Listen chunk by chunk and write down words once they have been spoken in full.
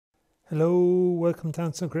Hello, welcome to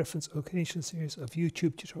Anson Griffin's occasional series of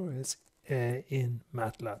YouTube tutorials in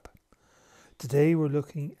Matlab. Today we're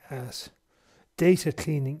looking at data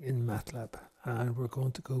cleaning in Matlab, and we're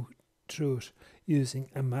going to go through it using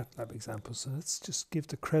a Matlab example. So let's just give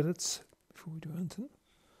the credits before we do anything.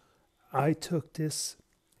 I took this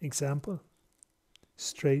example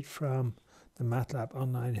straight from the Matlab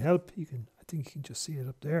online help. I think you can just see it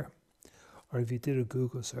up there. Or if you did a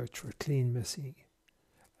Google search for clean missing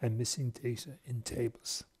and missing data in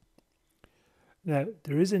tables. Now,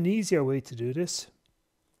 there is an easier way to do this,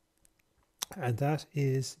 and that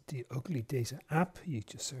is the Ugly Data app. You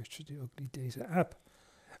just search for the Ugly Data app,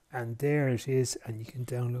 and there it is, and you can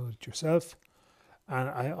download it yourself. And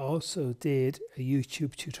I also did a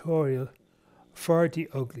YouTube tutorial for the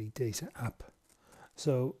Ugly Data app.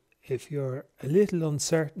 So if you're a little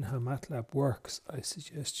uncertain how Matlab works, I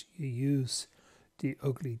suggest you use the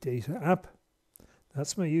Ugly Data app.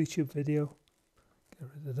 That's my YouTube video. Get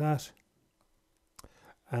rid of that.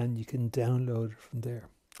 And you can download it from there.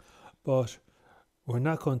 But we're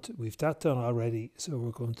not going to, we've that done already, so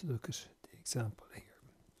we're going to look at the example here.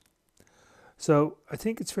 So I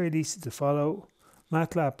think it's fairly easy to follow.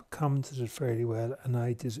 Matlab commented it fairly well, and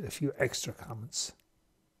I did a few extra comments.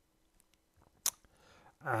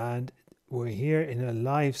 And we're here in a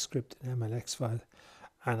live script in MLX file,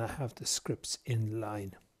 and I have the scripts in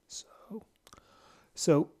line.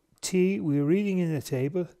 So T, we're reading in a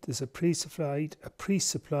table. There's a pre-supplied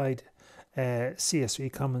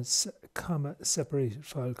CSV comma separated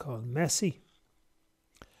file called messy,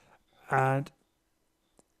 and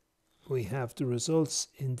we have the results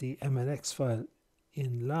in the MLX file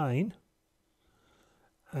in line,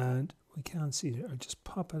 and we can't see it. I'll just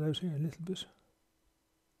pop it out here a little bit,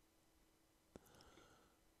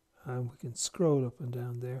 and we can scroll up and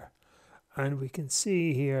down there. And we can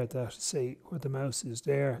see here that, say, where the mouse is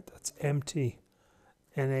there, that's empty.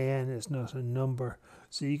 NaN is not a number.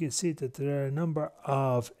 So you can see that there are a number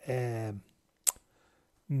of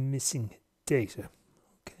missing data.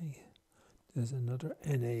 Okay, there's another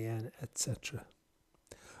NaN, etc.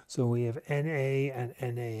 So we have Na and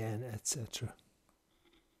NaN, etc.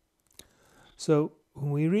 So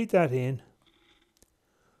when we read that in,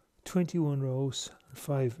 21 rows and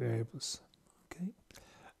 5 variables. Okay.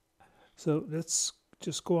 So let's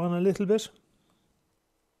just go on a little bit.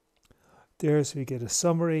 There's we get a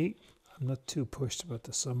summary. I'm not too pushed about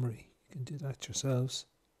the summary. You can do that yourselves.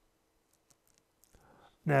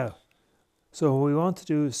 Now, so what we want to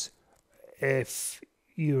do is, if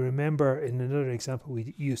you remember in another example,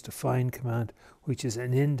 we used the find command, which is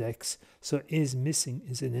an index. So ismissing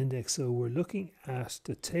is an index. So we're looking at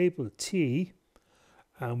the table T,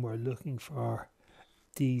 and we're looking for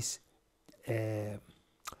these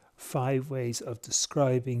 5 ways of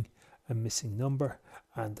describing a missing number,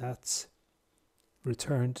 and that's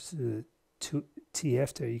returned to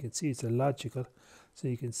TF there. You can see it's a logical, so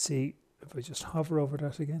you can see if I just hover over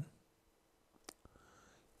that again,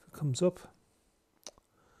 if it comes up,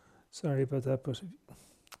 sorry about that, but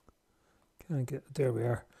can't get, there we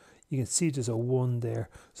are. You can see there's a 1 there,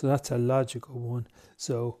 so that's a logical 1.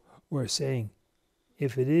 So we're saying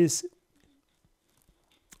if it is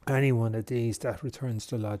any one of these, that returns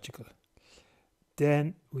the logical.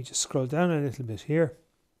 Then we just scroll down a little bit here,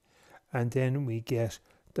 and then we get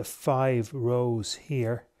the 5 rows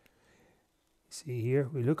here. See here,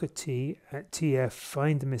 we look at T, at TF,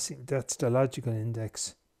 find the missing, that's the logical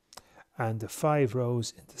index, and the 5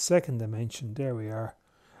 rows in the second dimension, there we are,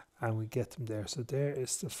 and we get them there. So there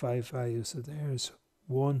is the 5 values. So there's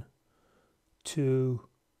 1, 2,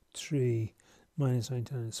 3, minus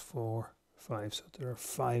 99 is 4, 5, so there are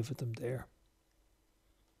 5 of them there.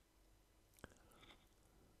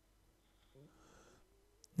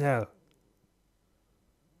 Now,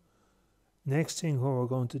 next thing what we're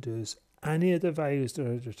going to do is any of the values that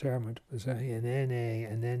are determined, say an NA,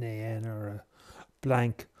 an NaN, or a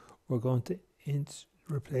blank, we're going to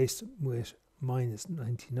replace them with minus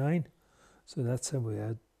 99. So that's how we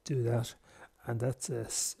do that, and that's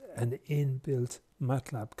an inbuilt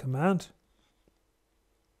Matlab command.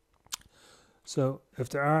 So if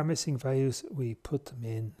there are missing values, we put them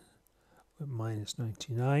in with minus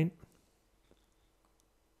 99.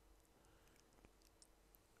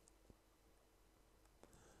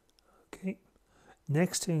 Okay.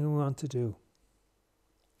 Next thing we want to do,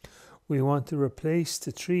 we want to replace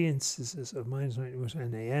the 3 instances of minus 99 with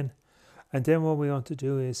NaN. And then what we want to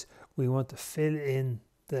do is we want to fill in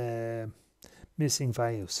the missing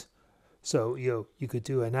values. So you could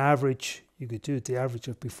do an average, you could do the average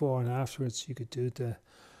of before and afterwards, you could do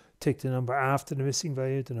take the number after the missing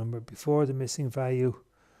value, the number before the missing value,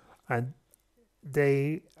 and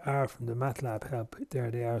they are from the Matlab help. There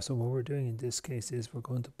they are. So what we're doing in this case is we're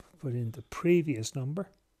going to put in the previous number.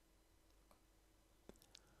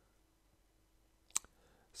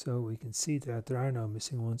 So we can see that there are no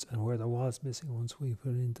missing ones, and where there was missing ones, we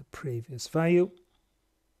put in the previous value.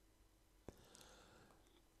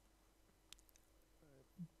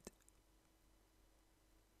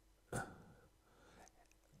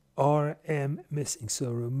 rmmissing, so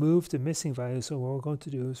remove the missing value. So what we're going to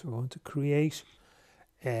do is we're going to create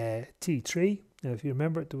T3. Now if you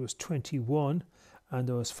remember, there was 21 and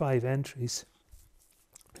there was 5 entries,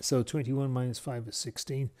 so 21 minus 5 is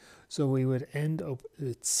 16, so we would end up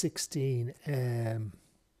with 16,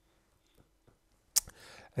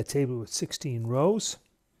 a table with 16 rows.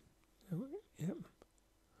 Yep.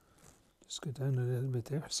 Just go down a little bit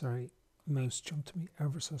there, sorry, mouse jumped me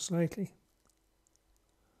ever so slightly.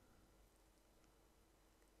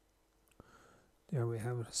 There we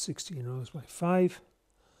have it, 16 rows by 5.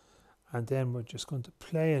 And then we're just going to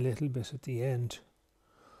play a little bit at the end.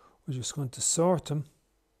 We're just going to sort them.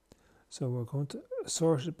 So we're going to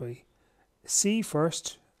sort it by C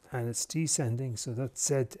first, and it's descending, so that's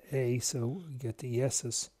ZA, so we get the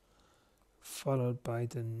yeses, followed by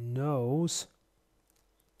the no's,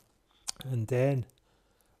 and then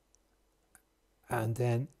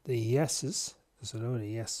the yeses. There's a load of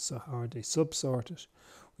yeses, so how are they subsorted?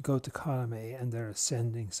 We go to column A and they're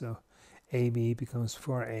ascending, so AB becomes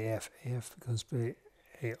before AF, AF becomes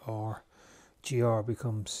AR, GR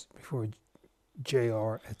becomes before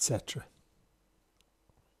JR, etc.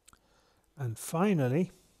 And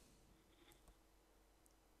finally,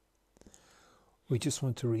 we just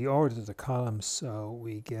want to reorder the columns, so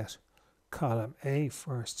we get column A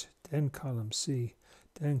first, then column C,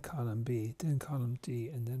 then column B, then column D,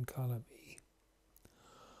 and then column E.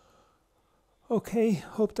 Okay,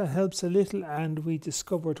 hope that helps a little, and we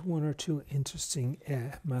discovered 1 or 2 interesting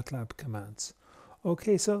MATLAB commands.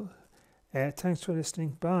 Okay, so thanks for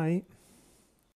listening. Bye.